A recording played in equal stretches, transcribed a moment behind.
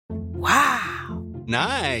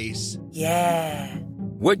Nice. Yeah.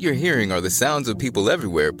 What you're hearing are the sounds of people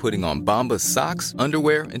everywhere putting on Bombas socks,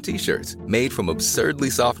 underwear, and T-shirts made from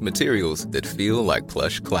absurdly soft materials that feel like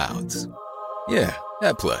plush clouds. Yeah,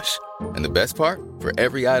 that plush. And the best part? For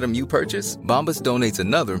every item you purchase, Bombas donates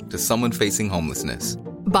another to someone facing homelessness.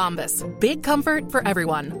 Bombas. Big comfort for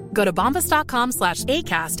everyone. Go to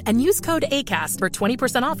bombas.com/ACAST and use code ACAST for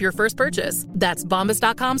 20% off your first purchase. That's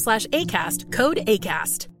bombas.com/ACAST. Code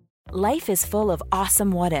ACAST. Life is full of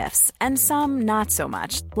awesome what-ifs, and some not so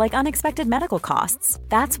much, like unexpected medical costs.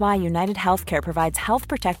 That's why United Healthcare provides Health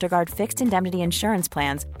Protector Guard fixed indemnity insurance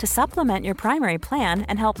plans to supplement your primary plan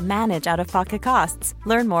and help manage out-of-pocket costs.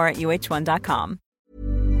 Learn more at uh1.com.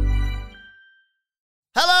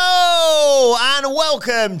 Hello and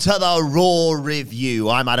welcome to the Raw Review.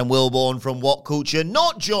 I'm Adam Wilborn from What Culture,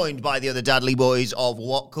 not joined by the other Dudley boys of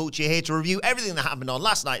What Culture, here to review everything that happened on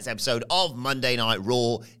last night's episode of Monday Night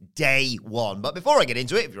Raw, Day 1. But before I get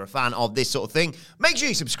into it, if you're a fan of this sort of thing, make sure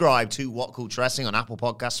you subscribe to What Culture Wrestling on Apple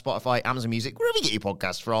Podcasts, Spotify, Amazon Music, wherever you get your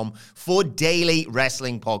podcasts from, for daily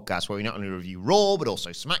wrestling podcasts where we not only review Raw, but also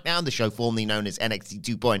SmackDown, the show formerly known as NXT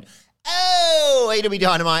 2.0. AW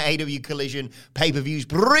Dynamite, AW Collision, pay-per-views,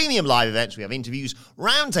 premium live events. We have interviews,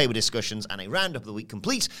 roundtable discussions, and a roundup of the week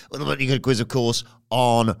complete with a bloody good quiz, of course,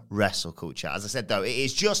 on Wrestle Culture. As I said, though, it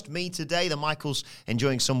is just me today. The Michaels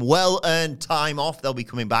enjoying some well-earned time off. They'll be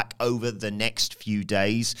coming back over the next few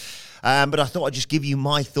days. But I thought I'd just give you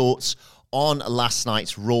my thoughts on last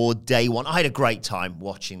night's Raw Day 1. I had a great time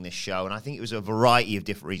watching this show, and I think it was a variety of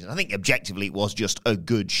different reasons. I think objectively it was just a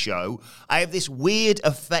good show. I have this weird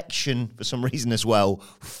affection, for some reason as well,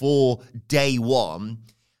 for Day 1,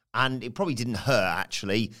 and it probably didn't hurt,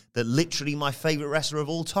 actually, that literally my favourite wrestler of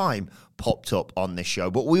all time popped up on this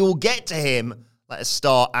show. But we will get to him. Let us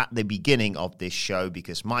start at the beginning of this show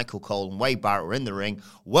because Michael Cole and Wade Barrett were in the ring,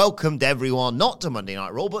 welcomed everyone, not to Monday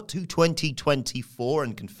Night Raw, but to 2024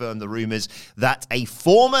 and confirmed the rumours that a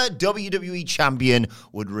former WWE champion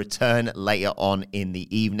would return later on in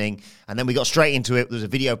the evening. And then we got straight into it. There was a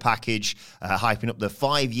video package hyping up the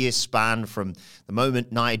 5-year span from the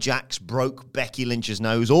moment Nia Jax broke Becky Lynch's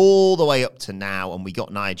nose all the way up to now. And we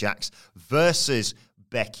got Nia Jax versus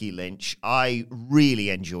Becky Lynch. I really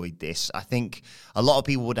enjoyed this. I think a lot of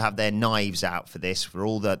people would have their knives out for this, for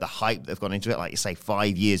all the hype they've gone into it. Like you say,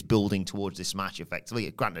 5 years building towards this match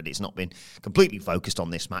effectively. Granted, it's not been completely focused on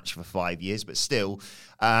this match for 5 years, but still,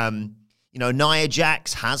 Nia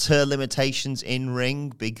Jax has her limitations in ring.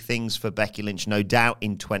 Big things for Becky Lynch, no doubt,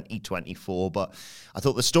 in 2024. But I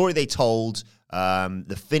thought the story they told,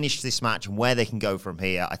 the finish to this match and where they can go from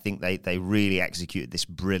here, I think they really executed this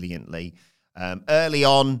brilliantly. Early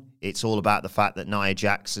on, it's all about the fact that Nia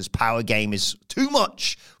Jax's power game is too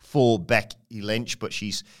much for Becky Lynch, but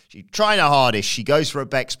she's trying her hardest. She goes for a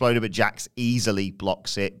Beck Exploder, but Jax easily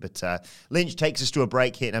blocks it. But Lynch takes us to a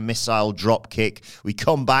break, hitting a missile drop kick. We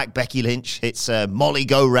come back. Becky Lynch hits a Molly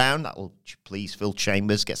go round. That will please Phil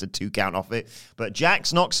Chambers, gets a 2 count off it. But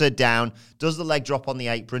Jax knocks her down, does the leg drop on the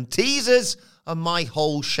apron, teases a my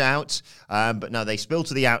whole shout. But no, they spill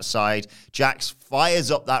to the outside. Jax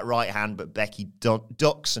fires up that right hand, but Becky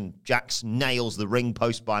ducks and Jax nails the ring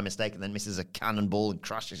post by mistake and then misses a cannonball and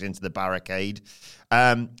crashes into the barricade.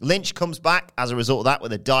 Lynch comes back as a result of that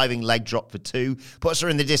with a diving leg drop for 2. Puts her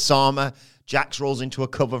in the disarmer. Jax rolls into a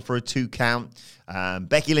cover for a 2 count.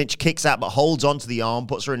 Becky Lynch kicks out but holds onto the arm,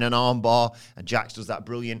 puts her in an arm bar, and Jax does that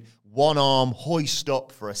brilliant one-arm hoist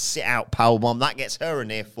up for a sit-out powerbomb. That gets her a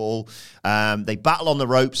near fall. They battle on the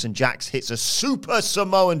ropes, and Jax hits a super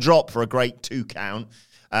Samoan drop for a great 2 count.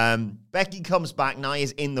 Becky comes back.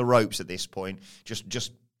 Nia's in the ropes at this point.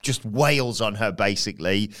 Just wails on her,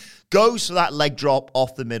 basically. Goes for that leg drop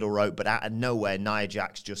off the middle rope, but out of nowhere, Nia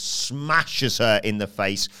Jax just smashes her in the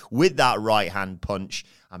face with that right-hand punch.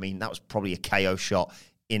 I mean, that was probably a KO shot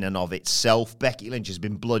in and of itself. Becky Lynch has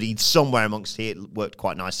been bloodied somewhere amongst here. It worked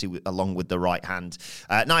quite nicely along with the right hand.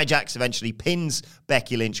 Nia Jax eventually pins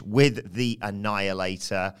Becky Lynch with the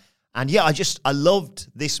Annihilator. And yeah, I loved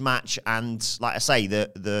this match and, like I say,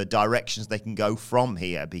 the directions they can go from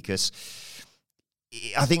here, because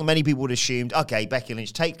I think many people would have assumed, okay, Becky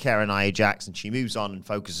Lynch take care of Nia Jax and she moves on and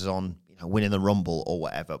focuses on winning the Rumble or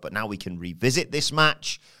whatever. But now we can revisit this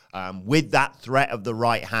match with that threat of the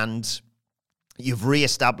right hand. You've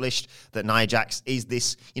re-established that Nia Jax is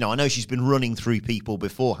this, I know she's been running through people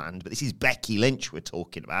beforehand, but this is Becky Lynch we're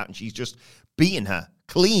talking about, and she's just beaten her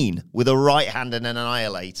clean with a right hand and an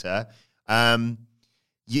Annihilator.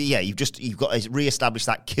 You've got to re-establish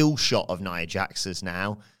that kill shot of Nia Jax's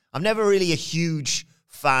now. I'm never really a huge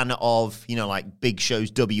fan of, like Big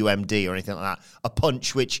Show's WMD or anything like that. A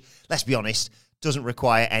punch which, let's be honest, doesn't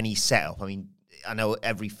require any setup. I mean, I know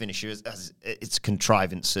every finisher has its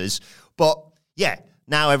contrivances, but yeah,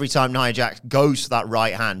 now every time Nia Jax goes to that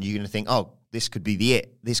right hand, you're going to think, oh, this could be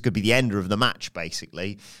this could be the ender of the match,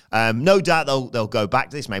 basically. No doubt they'll go back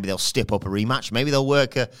to this. Maybe they'll step up a rematch. Maybe they'll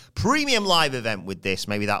work a premium live event with this.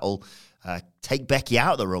 Maybe that'll take Becky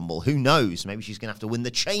out of the Rumble. Who knows? Maybe she's going to have to win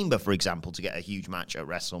the Chamber, for example, to get a huge match at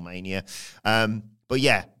WrestleMania. But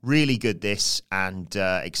yeah, really good this, and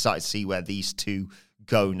excited to see where these two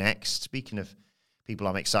go next. Speaking of people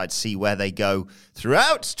I'm excited to see where they go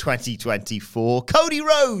throughout 2024, Cody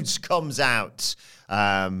Rhodes comes out,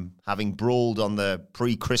 having brawled on the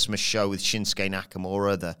pre-Christmas show with Shinsuke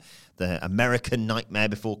Nakamura, the American Nightmare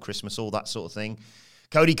Before Christmas, all that sort of thing.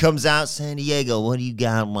 Cody comes out, San Diego, what do you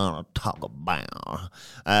guys want to talk about?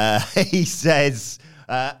 He says,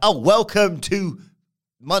 welcome to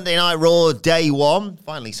Monday Night Raw Day 1.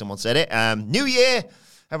 Finally, someone said it. New year.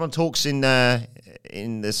 Everyone talks in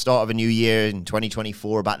the start of a new year in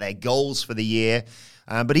 2024 about their goals for the year.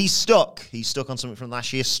 But he's stuck. He's stuck on something from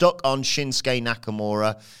last year, stuck on Shinsuke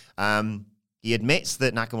Nakamura. He admits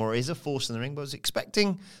that Nakamura is a force in the ring, but was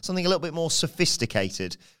expecting something a little bit more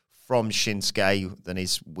sophisticated from Shinsuke than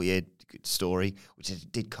his weird story, which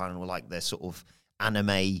did kind of like their sort of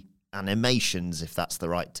animations, if that's the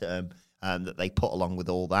right term, that they put along with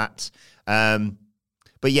all that.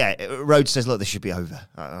 But yeah, Rhodes says, look, this should be over.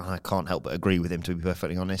 I can't help but agree with him, to be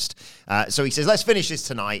perfectly honest. So he says, let's finish this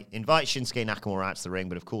tonight. Invite Shinsuke Nakamura out to the ring.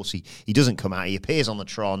 But of course, he doesn't come out. He appears on the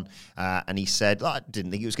Tron. And he said, I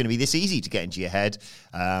didn't think it was going to be this easy to get into your head.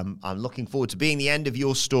 I'm looking forward to being the end of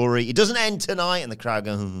your story. It doesn't end tonight. And the crowd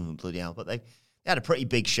go, bloody hell. But they had a pretty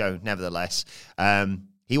big show, nevertheless.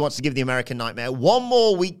 He wants to give the American Nightmare one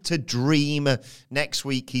more week to dream. Next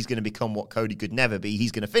week, he's going to become what Cody could never be.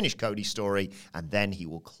 He's going to finish Cody's story, and then he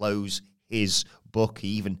will close his book. He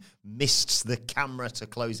even mists the camera to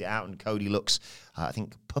close it out, and Cody looks, I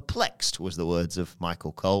think, perplexed was the words of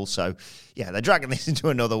Michael Cole. So, yeah, they're dragging this into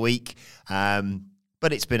another week.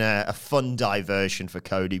 But it's been a fun diversion for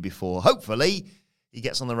Cody before, hopefully, he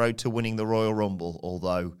gets on the road to winning the Royal Rumble,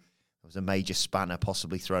 although was a major spanner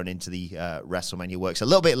possibly thrown into the WrestleMania works a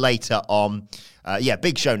little bit later on.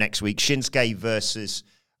 Big show next week. Shinsuke versus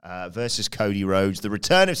Cody Rhodes. The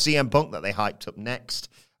return of CM Punk that they hyped up next.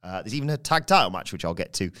 There's even a tag title match, which I'll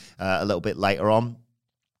get to a little bit later on.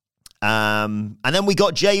 And then we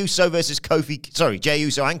got Jey Uso and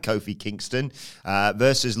Kofi Kingston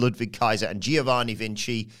versus Ludwig Kaiser and Giovanni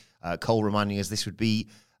Vinci. Cole reminding us this would be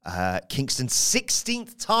Kingston's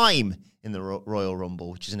 16th time in the Royal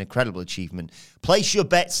Rumble, which is an incredible achievement. Place your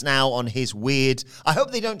bets now on his weird... I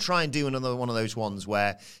hope they don't try and do another one of those ones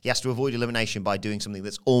where he has to avoid elimination by doing something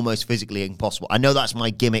that's almost physically impossible. I know that's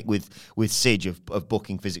my gimmick with Sidge of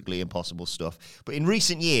booking physically impossible stuff. But in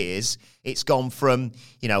recent years, it's gone from,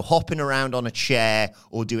 hopping around on a chair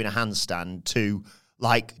or doing a handstand to,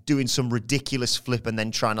 doing some ridiculous flip and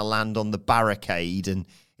then trying to land on the barricade, and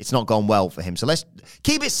it's not gone well for him. So let's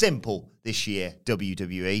keep it simple this year,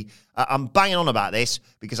 WWE. I'm banging on about this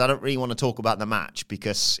because I don't really want to talk about the match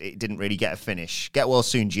because it didn't really get a finish. Get well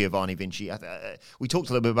soon, Giovanni Vinci. We talked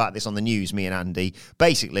a little bit about this on the news, me and Andy.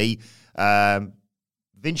 Basically,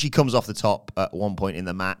 Vinci comes off the top at one point in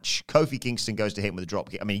the match. Kofi Kingston goes to hit him with a drop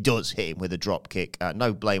kick. I mean, he does hit him with a drop kick.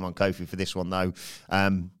 No blame on Kofi for this one, though.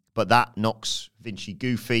 But that knocks Vinci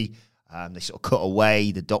goofy. They sort of cut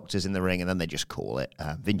away, the doctor's in the ring, and then they just call it.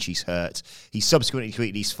 Vinci's hurt. He subsequently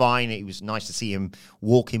tweeted he's fine. It was nice to see him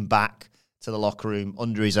walking back to the locker room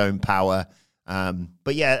under his own power.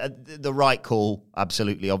 But yeah, the right call,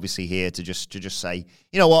 absolutely, obviously here to just say,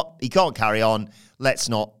 you know what, he can't carry on. Let's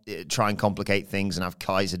not try and complicate things and have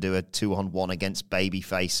Kaiser do a 2-on-1 against baby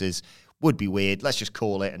faces. Would be weird. Let's just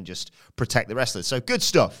call it and just protect the wrestlers. So good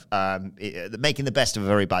stuff. Making the best of a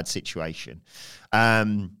very bad situation.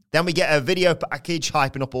 Then we get a video package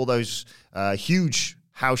hyping up all those huge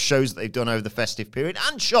house shows that they've done over the festive period.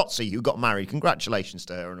 And Shotzi, who got married. Congratulations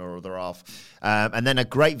to her and her other half. And then a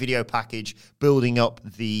great video package building up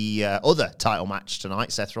the other title match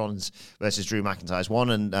tonight. Seth Rollins versus Drew McIntyre's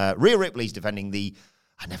one. And Rhea Ripley's defending the,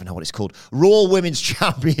 I never know what it's called, Raw Women's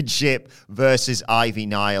Championship versus Ivy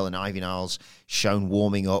Nile. And Ivy Nile's shown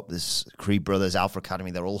warming up. There's Creed Brothers, Alpha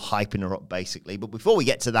Academy. They're all hyping her up, basically. But before we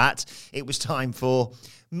get to that, it was time for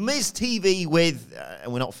Miz TV with,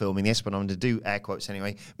 and we're not filming this, but I'm going to do air quotes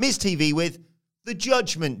anyway, Miz TV with The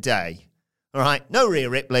Judgment Day. All right, no Rhea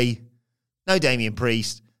Ripley, no Damian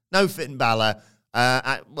Priest, no Finn Balor.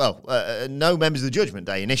 No members of the Judgment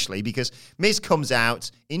Day initially, because Miz comes out,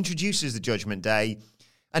 introduces the Judgment Day,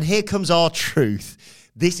 and here comes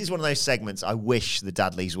R-Truth. This is one of those segments I wish the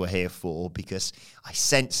Dudleys were here for, because I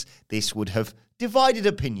sense this would have divided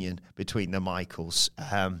opinion between the Michaels.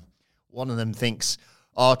 One of them thinks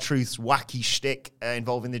R-Truth's wacky shtick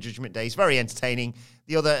involving the Judgment Day is very entertaining.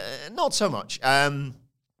 The other, not so much. I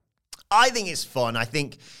think it's fun. I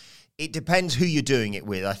think it depends who you're doing it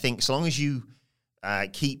with. I think so long as you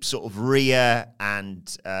keep sort of Rhea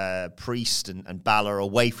and Priest and Balor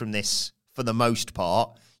away from this for the most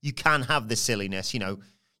part, you can have the silliness. You know,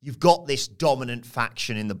 you've got this dominant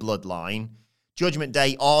faction in the bloodline. Judgment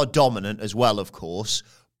Day are dominant as well, of course,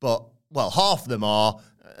 but, well, half of them are,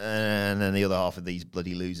 and then the other half of these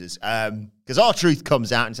bloody losers. Because R-Truth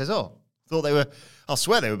comes out and says, I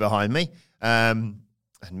swear they were behind me. And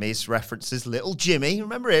Miz references little Jimmy.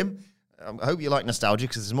 Remember him? I hope you like nostalgia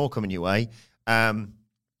because there's more coming your way.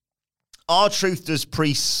 R-Truth does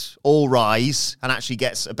Priest all rise and actually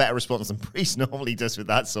gets a better response than Priest normally does with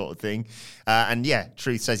that sort of thing. And yeah,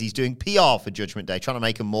 Truth says he's doing PR for Judgment Day, trying to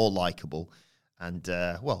make him more likable. And,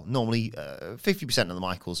 normally 50% of the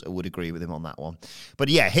Michaels would agree with him on that one. But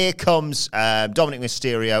yeah, here comes Dominic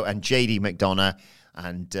Mysterio and JD McDonough.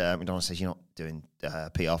 And McDonough says, you're not doing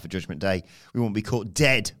PR for Judgment Day. We won't be caught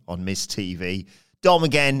dead on Miz TV. Dom,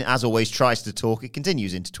 again, as always, tries to talk. It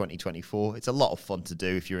continues into 2024. It's a lot of fun to do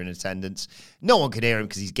if you're in attendance. No one can hear him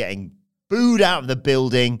because he's getting booed out of the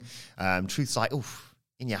building. Truth's like, oof,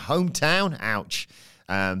 in your hometown? Ouch.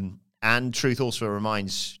 And Truth also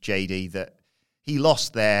reminds JD that he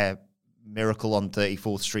lost their Miracle on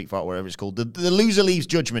 34th Street fight, whatever it's called. The loser leaves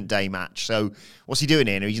Judgment Day match. So what's he doing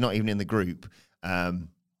here? He's not even in the group. Dom,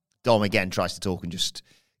 again, tries to talk and just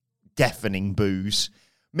deafening boos.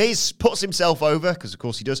 Miz puts himself over, because of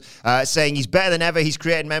course he does, saying he's better than ever. He's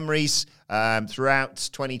created memories throughout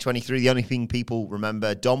 2023. The only thing people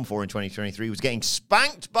remember Dom for in 2023 was getting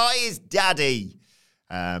spanked by his daddy.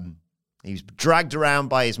 He was dragged around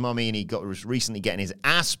by his mummy, and was recently getting his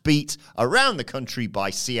ass beat around the country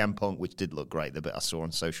by CM Punk, which did look great, the bit I saw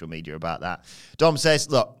on social media about that. Dom says,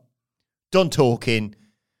 look, done talking.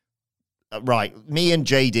 Right, me and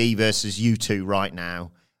JD versus you two right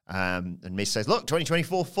now. And Miz says, look,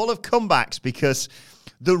 2024 full of comebacks because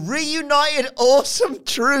the reunited Awesome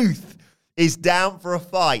Truth is down for a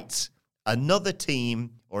fight. Another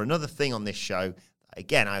team or another thing on this show,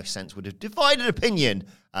 again, I sense would have divided opinion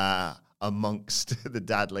amongst the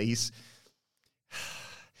Dadleys.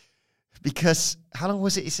 Because, how long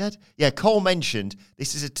was it he said? Yeah, Cole mentioned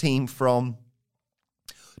this is a team from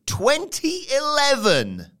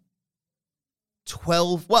 2011.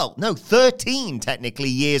 13 technically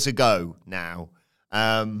years ago now.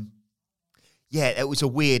 It was a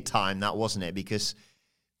weird time, that, wasn't it? Because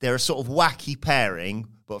they're a sort of wacky pairing,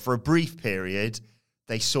 but for a brief period,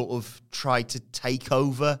 they sort of tried to take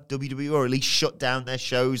over WWE, or at least shut down their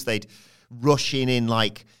shows. They'd rush in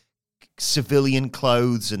like civilian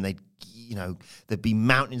clothes, and there'd be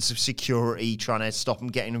mountains of security trying to stop them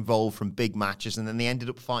getting involved from big matches, and then they ended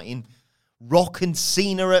up fighting Rock and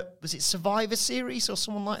Cena at, was it Survivor Series or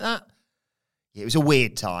someone like that? Yeah, it was a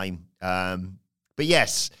weird time. But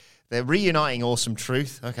yes, they're reuniting Awesome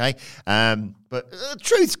Truth, okay? But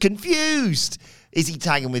Truth's confused. Is he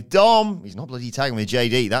tagging with Dom? He's not bloody tagging with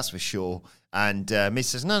JD, that's for sure. And Miz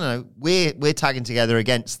says, no, we're tagging together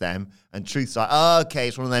against them. And Truth's like, okay,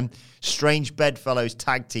 it's one of them strange bedfellows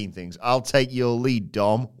tag team things. I'll take your lead,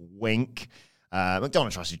 Dom. Wink.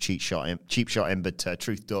 McDonough tries to cheap shot him, but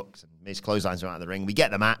Truth ducks. Miz clotheslines him out of the ring. We get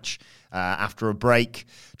the match after a break.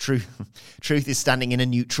 Truth is standing in a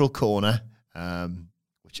neutral corner,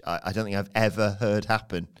 which I don't think I've ever heard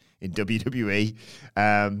happen in WWE.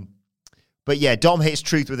 But yeah, Dom hits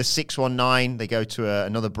Truth with a 619. They go to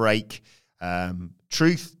another break.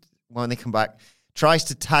 Truth, when they come back, tries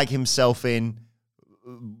to tag himself in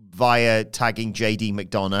via tagging JD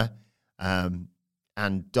McDonough.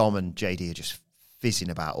 And Dom and JD are just fizzing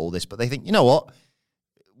about all this. But they think, you know what?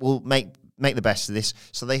 We'll make the best of this.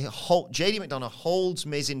 So JD McDonough holds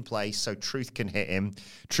Miz in place so Truth can hit him.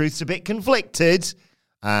 Truth's a bit conflicted.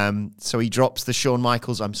 So he drops the Shawn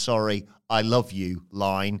Michaels, I'm sorry, I love you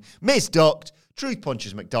line. Miz ducked. Truth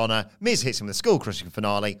punches McDonough. Miz hits him with a skull-crushing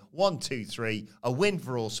finale. 1, 2, 3. A win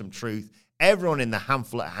for Awesome Truth. Everyone in the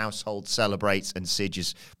Hamflet household celebrates, and Sidge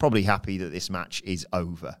is probably happy that this match is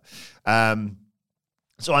over.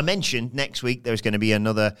 So I mentioned next week there's going to be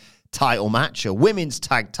another title match, a women's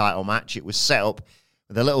tag title match. It was set up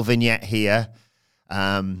with a little vignette here.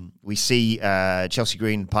 We see Chelsea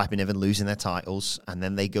Green and Piper Niven losing their titles, and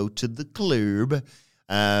then they go to the club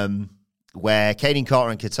where Kaden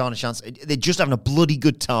Carter and Katana Chance, they're just having a bloody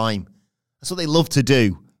good time. That's what they love to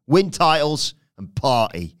do. Win titles and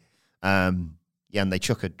party. And they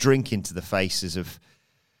chuck a drink into the faces of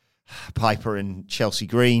Piper and Chelsea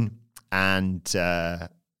Green and have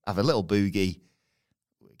a little boogie.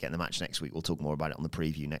 getting the match next week. We'll talk more about it on the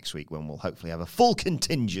preview next week when we'll hopefully have a full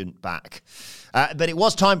contingent back. But it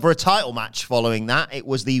was time for a title match following that. It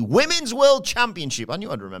was the Women's World Championship. I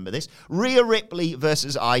knew I'd remember this. Rhea Ripley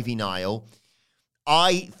versus Ivy Nile.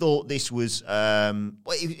 I thought this was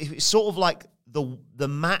it was sort of like the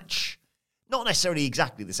match, not necessarily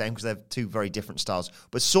exactly the same because they're two very different styles,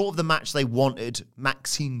 but sort of the match they wanted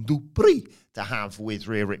Maxine Dupri to have with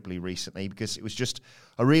Rhea Ripley recently, because it was just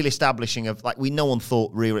a real establishing of, like, no one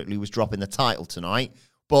thought Rhea Ripley was dropping the title tonight,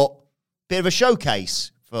 but bit of a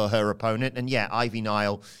showcase for her opponent. And yeah, Ivy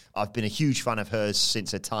Nile, I've been a huge fan of hers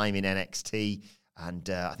since her time in NXT, and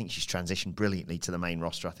I think she's transitioned brilliantly to the main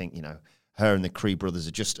roster. I think, her and the Creed brothers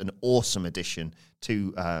are just an awesome addition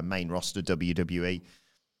to main roster WWE.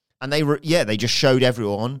 And they just showed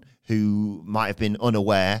everyone who might have been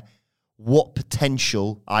unaware what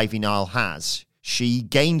potential Ivy Nile has. She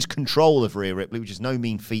gains control of Rhea Ripley, which is no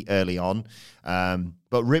mean feat early on.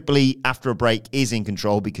 But Ripley, after a break, is in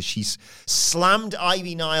control because she's slammed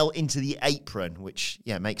Ivy Nile into the apron, which,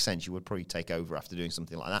 makes sense. You would probably take over after doing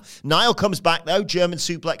something like that. Nile comes back, though. German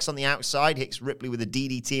suplex on the outside. Hits Ripley with a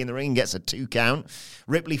DDT in the ring and gets a 2 count.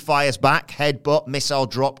 Ripley fires back. Headbutt. Missile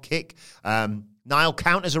drop kick. Nile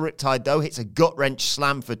counters a Riptide, though. Hits a gut wrench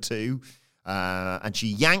slam for 2. And she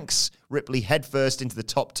yanks Ripley headfirst into the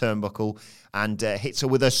top turnbuckle and hits her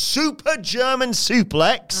with a super German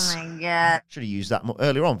suplex. Oh, my God. Should have used that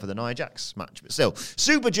earlier on for the Nia Jax match. But still,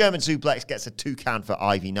 super German suplex gets a 2 count for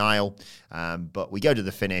Ivy Nile. But we go to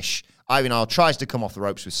the finish. Ivy Nile tries to come off the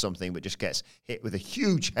ropes with something, but just gets hit with a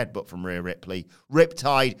huge headbutt from Rhea Ripley.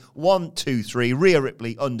 Riptide, 1, 2, 3. Rhea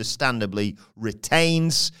Ripley, understandably,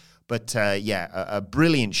 retains. But, a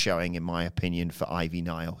brilliant showing, in my opinion, for Ivy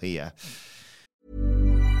Nile here.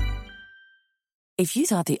 If you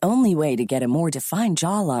thought the only way to get a more defined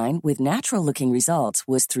jawline with natural-looking results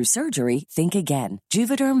was through surgery, think again.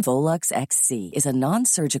 Juvederm Volux XC is a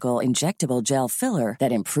non-surgical injectable gel filler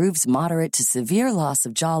that improves moderate to severe loss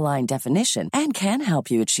of jawline definition and can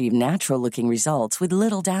help you achieve natural-looking results with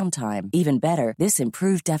little downtime. Even better, this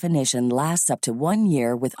improved definition lasts up to 1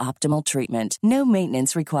 year with optimal treatment. No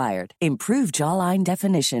maintenance required. Improve jawline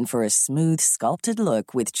definition for a smooth, sculpted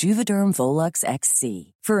look with Juvederm Volux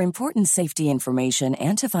XC. For important safety information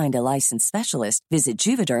and to find a licensed specialist, visit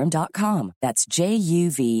Juvederm.com. That's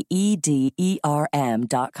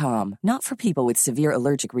JUVEDERM.com. Not for people with severe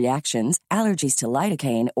allergic reactions, allergies to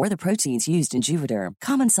lidocaine, or the proteins used in Juvederm.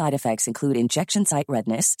 Common side effects include injection site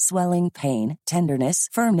redness, swelling, pain, tenderness,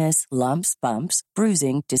 firmness, lumps, bumps,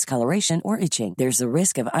 bruising, discoloration, or itching. There's a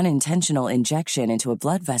risk of unintentional injection into a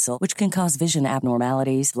blood vessel, which can cause vision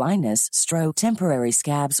abnormalities, blindness, stroke, temporary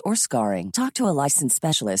scabs, or scarring. Talk to a licensed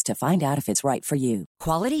specialist to find out if it's right for you.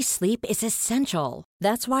 Quality sleep is essential.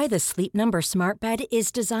 That's why the Sleep Number Smart Bed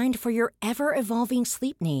is designed for your ever-evolving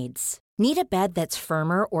sleep needs. Need a bed that's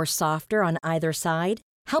firmer or softer on either side?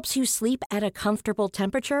 Helps you sleep at a comfortable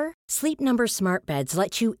temperature? Sleep Number Smart Beds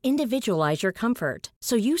let you individualize your comfort,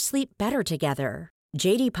 so you sleep better together.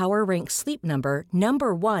 J.D. Power ranks Sleep Number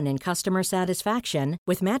number 1 in customer satisfaction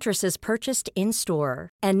with mattresses purchased in-store.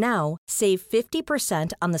 And now, save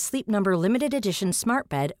 50% on the Sleep Number Limited Edition Smart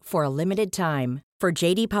Bed for a limited time. For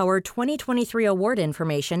J.D. Power 2023 award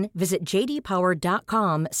information, visit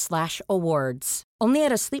jdpower.com/awards. Only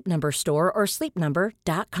at a Sleep Number store or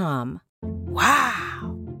sleepnumber.com.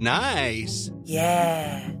 Wow. Nice.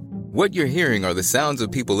 Yeah. What you're hearing are the sounds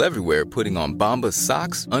of people everywhere putting on Bombas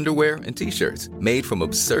socks, underwear, and T-shirts made from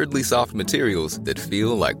absurdly soft materials that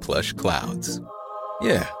feel like plush clouds.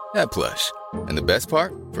 Yeah, that plush. And the best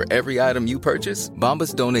part? For every item you purchase,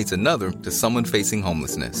 Bombas donates another to someone facing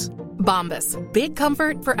homelessness. Bombas. Big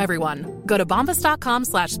comfort for everyone. Go to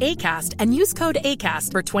bombas.com/ACAST and use code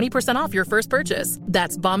ACAST for 20% off your first purchase.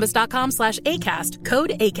 That's bombas.com/ACAST,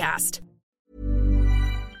 code ACAST.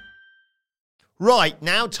 Right,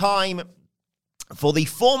 now time for the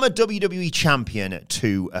former WWE champion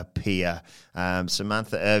to appear.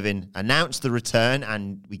 Samantha Irvin announced the return,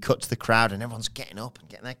 and we cut to the crowd, and everyone's getting up and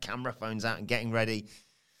getting their camera phones out and getting ready.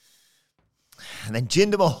 And then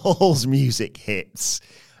Jinder Mahal's music hits,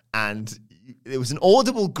 and there was an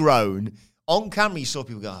audible groan. On camera, you saw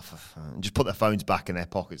people go, and just put their phones back in their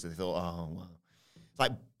pockets. They thought, oh, well. It's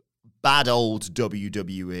like bad old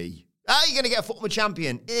WWE. Are you going to get a former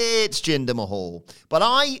champion? It's Jinder Mahal. But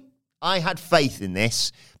I had faith in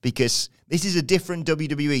this because this is a different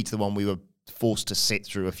WWE to the one we were forced to sit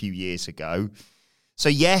through a few years ago. So,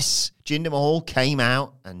 yes, Jinder Mahal came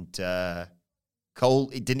out and Cole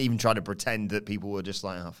didn't even try to pretend that people were just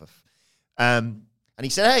like, and he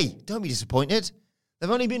said, hey, don't be disappointed.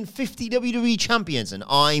 There've only been 50 WWE champions and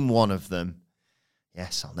I'm one of them.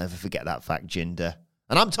 Yes, I'll never forget that fact, Jinder.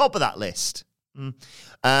 And I'm top of that list.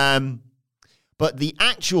 But the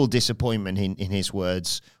actual disappointment, in his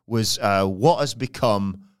words, was what has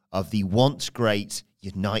become of the once great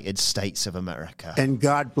United States of America. And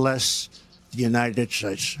God bless the United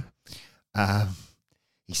States.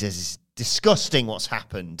 He says it's disgusting what's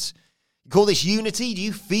happened. You call this unity? Do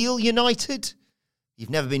you feel united? You've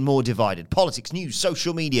never been more divided. Politics, news,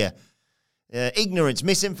 social media, ignorance,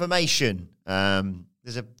 misinformation.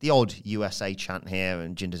 There's the odd USA chant here,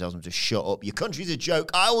 and Jinder tells him to shut up. Your country's a joke.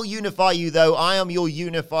 I will unify you, though. I am your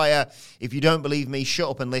unifier. If you don't believe me, shut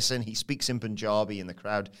up and listen. He speaks in Punjabi, and the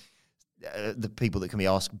crowd, the people that can be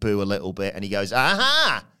asked, boo a little bit. And he goes,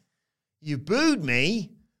 aha, you booed me,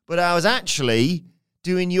 but I was actually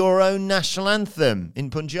doing your own national anthem in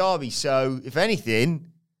Punjabi. So, if anything,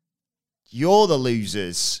 you're the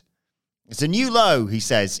losers. It's a new low, he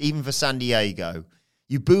says, even for San Diego.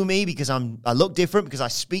 You boo me because I look different, because I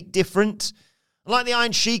speak different. Like the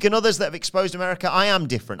Iron Sheik and others that have exposed America, I am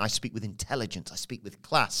different. I speak with intelligence. I speak with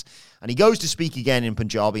class. And he goes to speak again in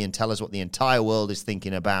Punjabi and tell us what the entire world is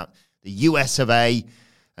thinking about the US of A.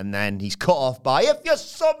 And then he's cut off by, if you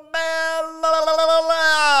smell, la, la, la, la,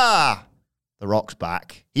 la. The Rock's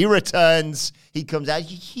back. He returns. He comes out,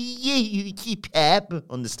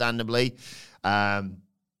 understandably.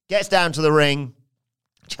 Gets down to the ring.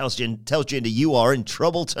 Tells Jinder, you are in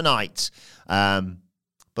trouble tonight.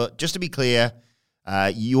 But just to be clear,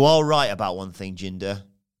 you are right about one thing, Jinder.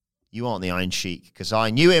 You aren't the Iron Sheik, because I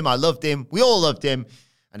knew him, I loved him, we all loved him.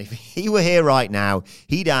 And if he were here right now,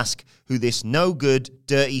 he'd ask who this no-good,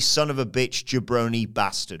 dirty son of a bitch, jabroni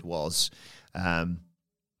bastard was. And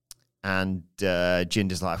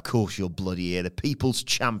Jinder's like, of course you're bloody here. The people's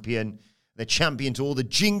champion. The champion to all the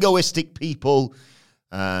jingoistic people.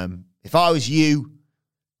 If I was you,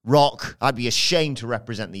 Rock, I'd be ashamed to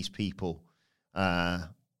represent these people.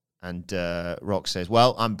 And Rock says,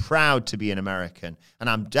 well, I'm proud to be an American. And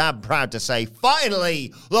I'm damn proud to say,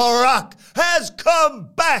 finally, The Rock has come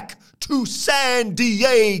back to San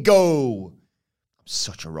Diego. I'm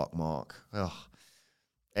such a Rock mark. Ugh.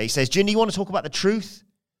 He says, Jinder, you want to talk about the truth?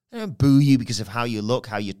 They don't boo you because of how you look,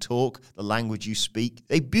 how you talk, the language you speak.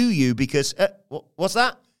 They boo you because, what's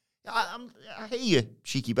that? I hear you,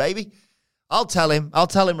 cheeky baby. I'll tell him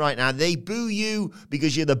right now. They boo you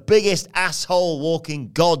because you're the biggest asshole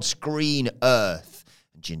walking God's green earth.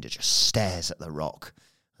 And Jinder just stares at The Rock.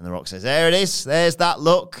 And The Rock says, there it is. There's that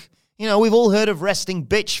look. You know, we've all heard of resting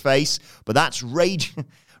bitch face, but that's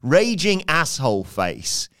raging asshole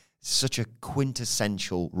face. It's such a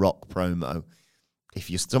quintessential Rock promo. If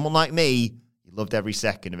you're someone like me, you loved every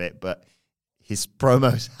second of it, but his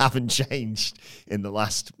promos haven't changed in the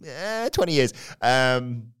last 20 years.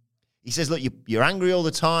 He says, look, you're angry all the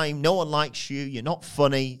time. No one likes you. You're not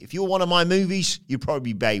funny. If you were one of my movies, you'd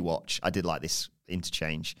probably be Baywatch. I did like this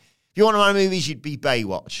interchange. If you're one of my movies, you'd be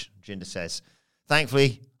Baywatch, Jinder says.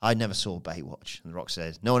 Thankfully, I never saw Baywatch. And The Rock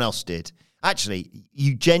says, no one else did. Actually,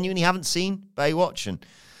 you genuinely haven't seen Baywatch? And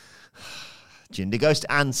Jinder goes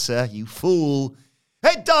to answer, you fool.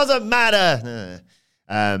 It doesn't matter.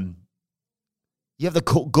 You have the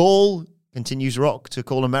gall, continues Rock, to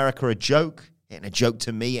call America a joke. It ain't a joke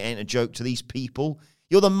to me. It ain't a joke to these people.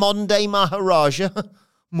 You're the modern-day Maharaja.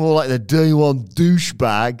 More like the day one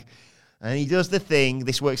douchebag. And he does the thing.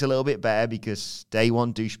 This works a little bit better because day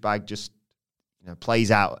one douchebag just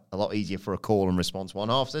plays out a lot easier for a call and response. One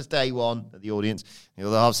half says day one at the audience. The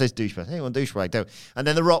other half says douchebag. Day one douchebag. Don't. And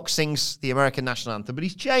then The Rock sings the American national anthem, but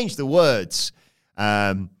he's changed the words.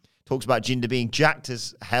 Talks about Jinder being jacked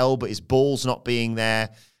as hell, but his balls not being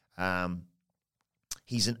there.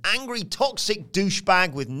 He's an angry, toxic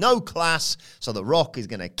douchebag with no class, so The Rock is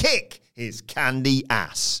going to kick his candy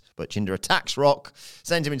ass. But Jinder attacks Rock,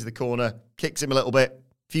 sends him into the corner, kicks him a little bit,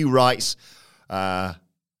 few rights,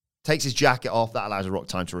 takes his jacket off. That allows Rock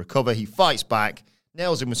time to recover. He fights back,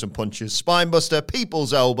 nails him with some punches, spinebuster,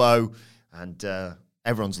 people's elbow, and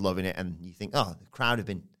everyone's loving it. And you think, the crowd have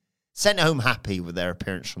been sent home happy with their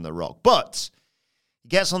appearance from The Rock. But he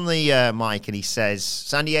gets on the mic and he says,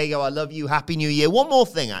 San Diego, I love you. Happy New Year. One more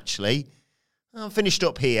thing, actually. I'm finished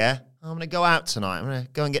up here. I'm going to go out tonight. I'm going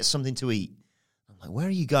to go and get something to eat. I'm like, where are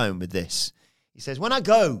you going with this? He says, when I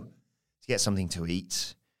go to get something to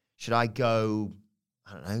eat, should I go,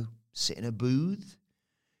 I don't know, sit in a booth?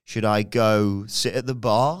 Should I go sit at the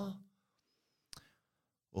bar?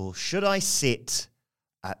 Or should I sit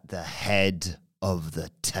at the head of the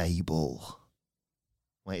table?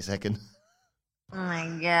 Wait a second. Oh,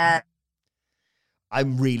 my God.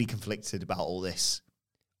 I'm really conflicted about all this.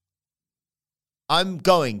 I'm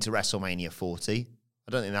going to WrestleMania 40.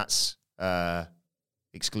 I don't think that's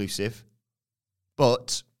exclusive.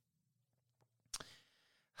 But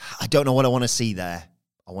don't know what I want to see there.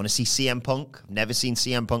 I want to see CM Punk. I've never seen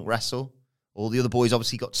CM Punk wrestle. All the other boys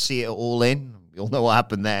obviously got to see it all in. We all know what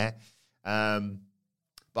happened there.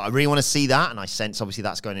 But I really want to see that, and I sense obviously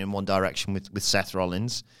that's going in one direction with Seth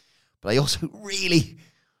Rollins. But I also really,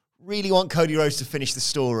 really want Cody Rhodes to finish the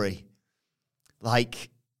story.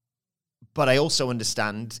 But I also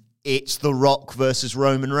understand it's The Rock versus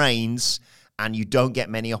Roman Reigns, and you don't get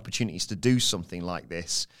many opportunities to do something like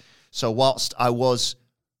this. So whilst I was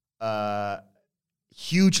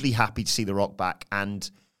hugely happy to see The Rock back, and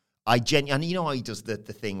and you know how he does the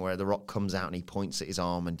thing where The Rock comes out and he points at his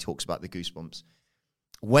arm and talks about the goosebumps.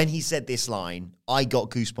 When he said this line, I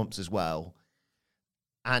got goosebumps as well.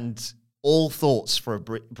 And all thoughts for a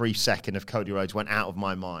brief second of Cody Rhodes went out of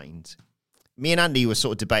my mind. Me and Andy were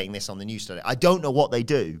sort of debating this on the news today. I don't know what they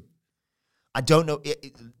do. I don't know.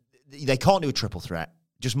 They can't do a triple threat.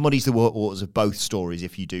 Just muddies the waters of both stories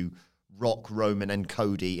if you do Rock, Roman, and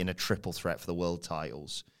Cody in a triple threat for the world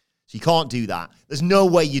titles. So you can't do that. There's no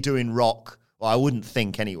way you're doing Rock. Well, I wouldn't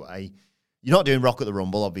think anyway. You're not doing Rock at the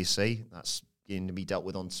Rumble, obviously. That's going to be dealt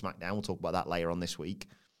with on SmackDown. We'll talk about that later on this week.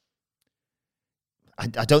 I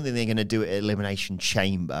don't think they're going to do it at Elimination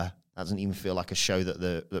Chamber. That doesn't even feel like a show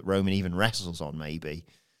that Roman even wrestles on, maybe.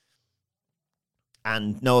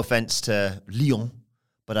 And no offense to Lyon,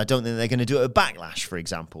 but I don't think they're going to do it at Backlash, for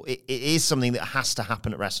example. It is something that has to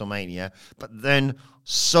happen at WrestleMania, but then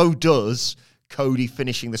so does Cody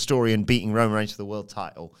finishing the story and beating Roman Reigns for the world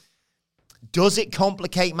title. Does it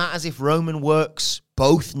complicate matters if Roman works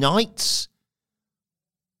both nights?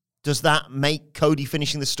 Does that make Cody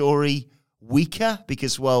finishing the story weaker?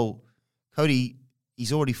 Because, well, Cody,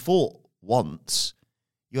 he's already fought once.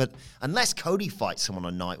 Unless Cody fights someone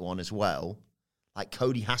on night one as well, like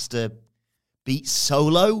Cody has to beat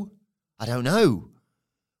Solo? I don't know.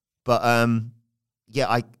 But, yeah,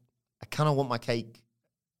 I kind of want my cake.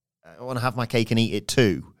 I want to have my cake and eat it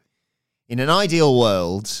too. In an ideal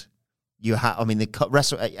world,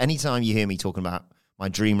 anytime you hear me talking about my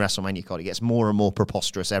dream WrestleMania card, it gets more and more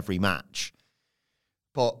preposterous every match.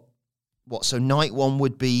 But so night one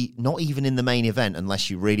would be not even in the main event unless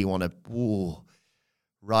you really want to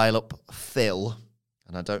rile up Phil,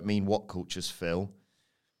 and I don't mean What Culture's Phil.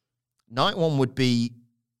 Night one would be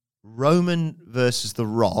Roman versus The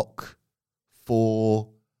Rock for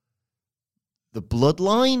the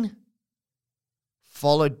Bloodline,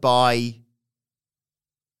 followed by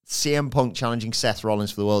CM Punk challenging Seth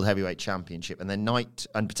Rollins for the World Heavyweight Championship, and then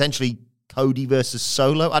potentially Cody versus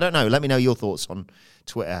Solo. I don't know. Let me know your thoughts on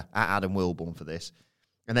Twitter at Adam Wilborn for this.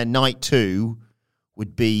 And then night two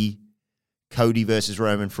would be Cody versus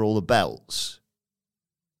Roman for all the belts.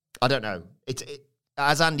 I don't know.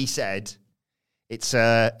 As Andy said, it's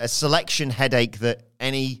a selection headache that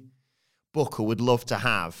any booker would love to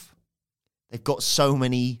have. They've got so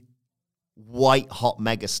many white-hot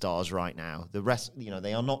megastars right now. The rest,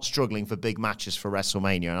 they are not struggling for big matches for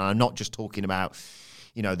WrestleMania. And I'm not just talking about,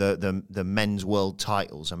 the men's world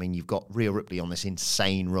titles. I mean, you've got Rhea Ripley on this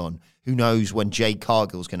insane run. Who knows when Jade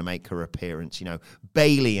Cargill's going to make her appearance?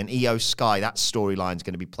 Bayley and Io Sky, that storyline's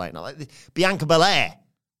going to be playing out. Like Bianca Belair.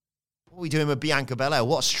 What are we doing with Bianca Belair?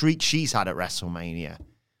 What streak she's had at WrestleMania.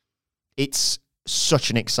 It's such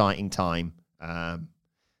an exciting time.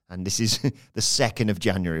 And this is the 2nd of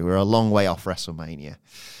January. We're a long way off WrestleMania.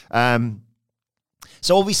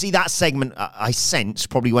 So obviously that segment, I sense,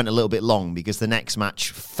 probably went a little bit long because the next match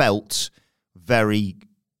felt very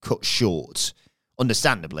cut short.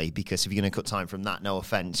 Understandably, because if you're going to cut time from that, no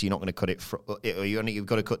offense, you're not going to cut it. You've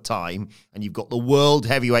got to cut time, and you've got the World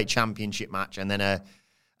Heavyweight Championship match, and then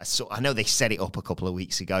I know they set it up a couple of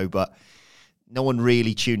weeks ago, but no one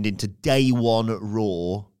really tuned into day one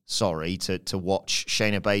Raw. To watch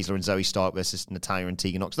Shayna Baszler and Zoe Stark versus Natalya and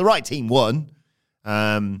Tegan Nox. The right team won.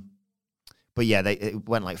 But yeah, it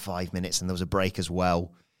went like 5 minutes and there was a break as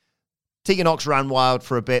well. Tegan Nox ran wild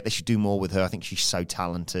for a bit. They should do more with her. I think she's so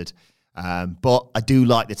talented. But I do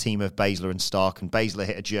like the team of Baszler and Stark. And Baszler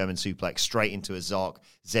hit a German suplex straight into a Zark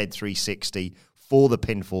Z360 for the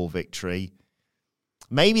pinfall victory.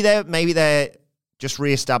 Maybe they're just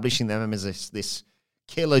reestablishing them as this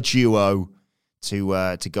killer duo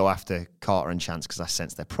to go after Carter and Chance, because I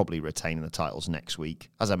sense they're probably retaining the titles next week.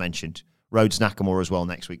 As I mentioned, Rhodes Nakamura as well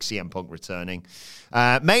next week, CM Punk returning.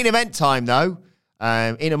 Main event time, though,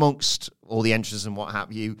 in amongst all the entrances and what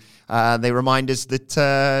have you, they remind us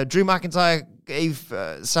that Drew McIntyre gave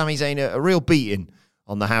Sami Zayn a real beating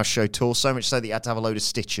on the house show tour, so much so that he had to have a load of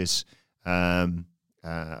stitches.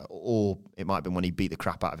 Or it might have been when he beat the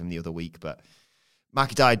crap out of him the other week, but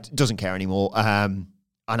McIntyre doesn't care anymore.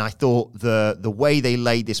 And I thought the way they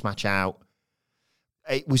laid this match out,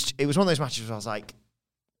 it was one of those matches where I was like,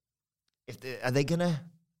 are they going to...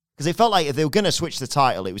 Because it felt like if they were going to switch the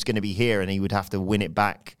title, it was going to be here and he would have to win it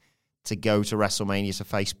back to go to WrestleMania to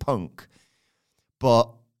face Punk.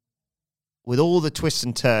 But with all the twists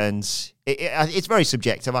and turns, it's very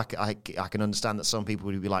subjective. I can understand that some people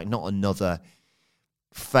would be like, not another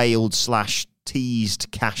failed /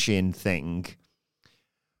 teased cash-in thing.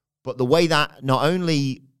 But the way that not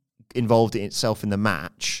only involved it itself in the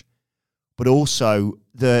match, but also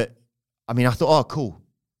I thought, oh, cool.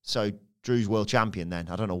 So Drew's world champion then.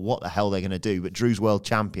 I don't know what the hell they're going to do, but Drew's world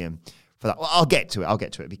champion for that. Well, I'll get to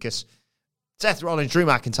it because Seth Rollins, Drew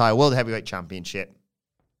McIntyre, World Heavyweight Championship.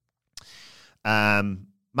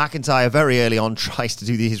 McIntyre very early on tries to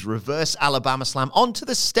do his reverse Alabama slam onto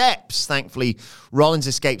the steps. Thankfully, Rollins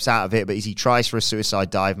escapes out of it, but as he tries for a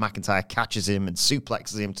suicide dive, McIntyre catches him and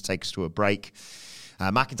suplexes him to take us to a break.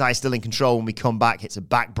 McIntyre still in control when we come back, hits a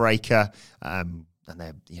backbreaker, and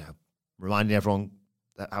they're reminding everyone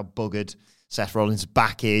how buggered Seth Rollins'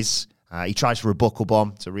 back is. He tries for a buckle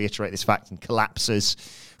bomb to reiterate this fact and collapses.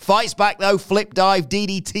 Fights back though, flip dive,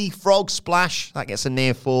 DDT, frog splash. That gets a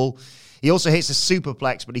near fall. He also hits a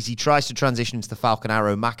superplex, but as he tries to transition into the Falcon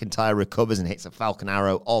Arrow, McIntyre recovers and hits a Falcon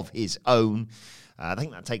Arrow of his own. I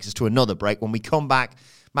think that takes us to another break. When we come back,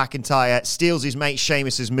 McIntyre steals his mate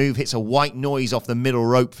Sheamus's move, hits a white noise off the middle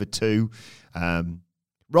rope for 2.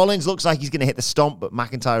 Rollins looks like he's going to hit the stomp, but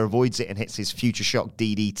McIntyre avoids it and hits his Future Shock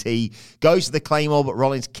DDT. Goes to the Claymore, but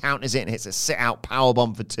Rollins counters it and hits a sit-out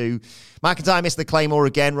powerbomb for 2. McIntyre missed the Claymore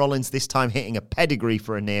again. Rollins this time hitting a pedigree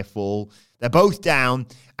for a near fall. They're both down,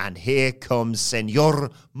 and here comes Senor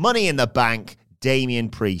Money in the Bank, Damian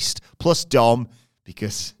Priest, plus Dom,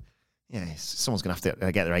 because someone's going to have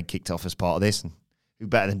to get their head kicked off as part of this, and who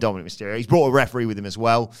better than Dominic Mysterio? He's brought a referee with him as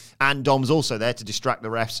well, and Dom's also there to distract the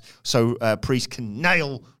refs, so Priest can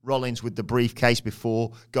nail Rollins with the briefcase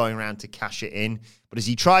before going around to cash it in. But as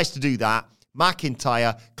he tries to do that,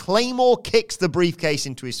 McIntyre Claymore kicks the briefcase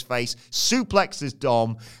into his face, suplexes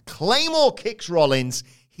Dom, Claymore kicks Rollins.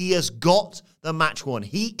 He has got the match won.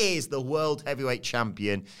 He is the World Heavyweight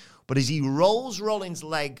Champion. But as he rolls Rollins'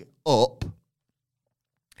 leg up,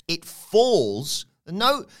 it falls.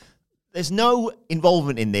 There's no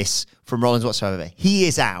involvement in this from Rollins whatsoever. He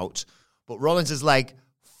is out, but Rollins' leg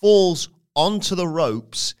falls onto the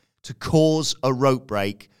ropes to cause a rope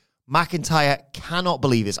break. McIntyre cannot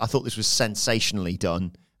believe this. I thought this was sensationally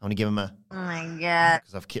done. I want to give him a... Oh, my God.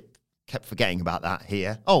 Because I've kept forgetting about that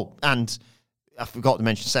here. Oh, and I forgot to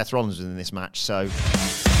mention Seth Rollins was in this match, so...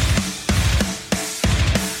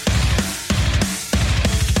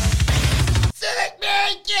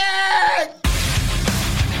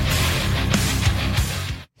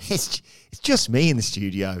 It's just me in the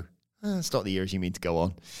studio. It's not the years you mean to go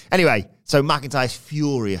on. Anyway, so McIntyre's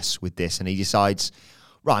furious with this, and he decides,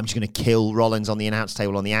 right, I'm just going to kill Rollins on the announce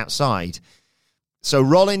table on the outside. So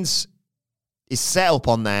Rollins is set up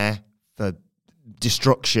on there for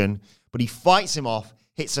destruction, but he fights him off,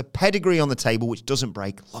 hits a pedigree on the table, which doesn't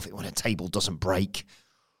break. Love it when a table doesn't break.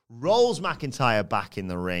 Rolls McIntyre back in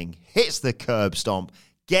the ring, hits the curb stomp,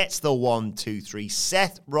 gets the 1, 2, 3.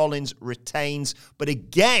 Seth Rollins retains. But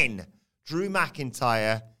again, Drew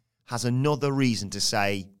McIntyre has another reason to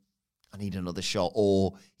say, I need another shot.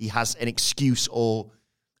 Or he has an excuse. Or,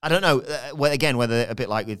 I don't know, whether a bit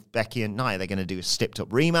like with Becky and Nia, they're going to do a stepped-up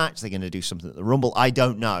rematch. They're going to do something at the Rumble. I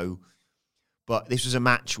don't know. But this was a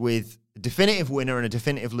match with a definitive winner and a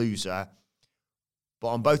definitive loser. But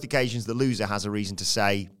on both occasions, the loser has a reason to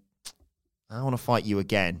say, I want to fight you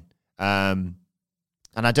again.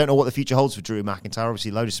 And I don't know what the future holds for Drew McIntyre.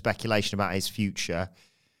 Obviously, a load of speculation about his future.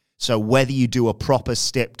 So whether you do a proper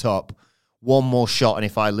stepped up, one more shot, and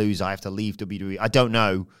if I lose, I have to leave WWE. I don't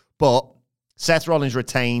know. But Seth Rollins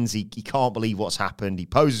retains. He can't believe what's happened. He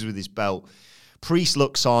poses with his belt. Priest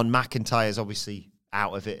looks on. McIntyre's obviously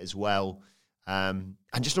out of it as well. And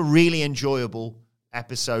just a really enjoyable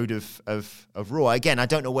episode of Raw. Again, I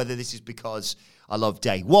don't know whether this is because I love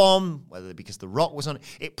Day One, whether because The Rock was on it.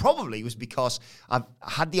 It probably was because I've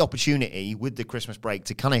had the opportunity with the Christmas break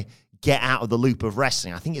to kind of get out of the loop of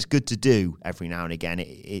wrestling. I think it's good to do every now and again.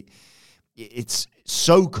 It's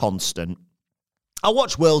so constant. I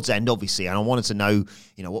watched World's End, obviously, and I wanted to know,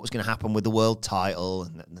 what was going to happen with the world title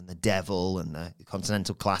and the Devil and the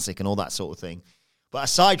Continental Classic and all that sort of thing. But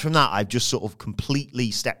aside from that, I've just sort of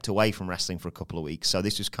completely stepped away from wrestling for a couple of weeks. So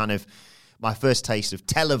this was kind of my first taste of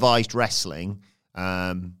televised wrestling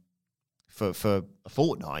for a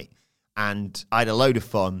fortnight. And I had a load of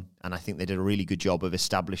fun, and I think they did a really good job of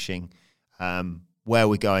establishing where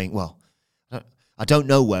we're going. Well, I don't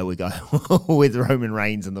know where we're going with Roman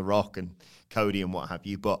Reigns and The Rock and Cody and what have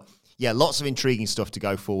you. But, yeah, lots of intriguing stuff to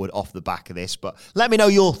go forward off the back of this. But let me know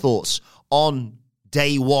your thoughts on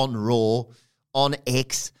Day 1 Raw on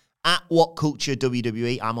X at What Culture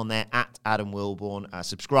WWE. I'm on there at Adam Wilborn.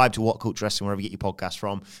 Subscribe to What Culture Wrestling wherever you get your podcasts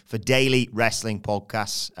from for daily wrestling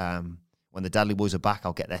podcasts. When the Dudley Boys are back,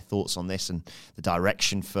 I'll get their thoughts on this and the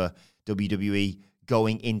direction for WWE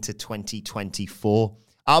going into 2024.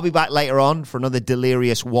 I'll be back later on for another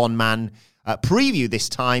delirious one-man preview this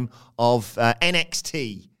time of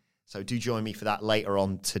NXT. So do join me for that later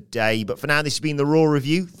on today. But for now, this has been the Raw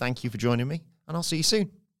Review. Thank you for joining me, and I'll see you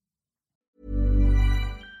soon.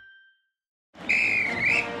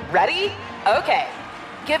 Ready? Okay.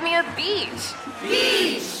 Give me a beach.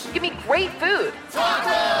 Beach. Give me great food.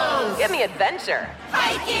 Tacos. Give me adventure.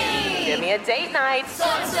 Hiking. Give me a date night.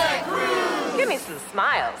 Sunset cruise. Give me some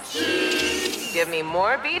smiles. Cheese. Give me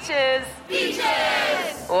more beaches. Beaches.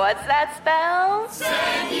 What's that spell?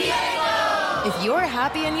 San Diego. If you're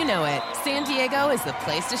happy and you know it, San Diego is the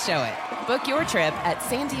place to show it. Book your trip at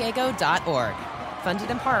sandiego.org.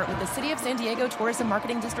 Funded in part with the City of San Diego Tourism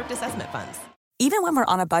Marketing District Assessment Funds. Even when we're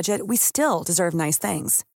on a budget, we still deserve nice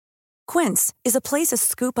things. Quince is a place to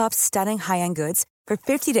scoop up stunning high-end goods for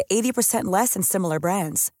 50 to 80% less than similar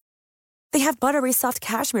brands. They have buttery soft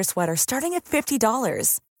cashmere sweaters starting at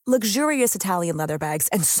 $50, luxurious Italian leather bags,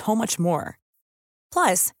 and so much more.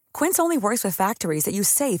 Plus, Quince only works with factories that use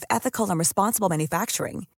safe, ethical, and responsible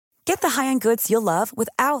manufacturing. Get the high-end goods you'll love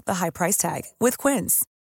without the high price tag with Quince.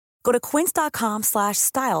 Go to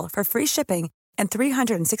quince.com/style for free shipping and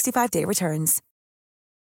 365-day returns.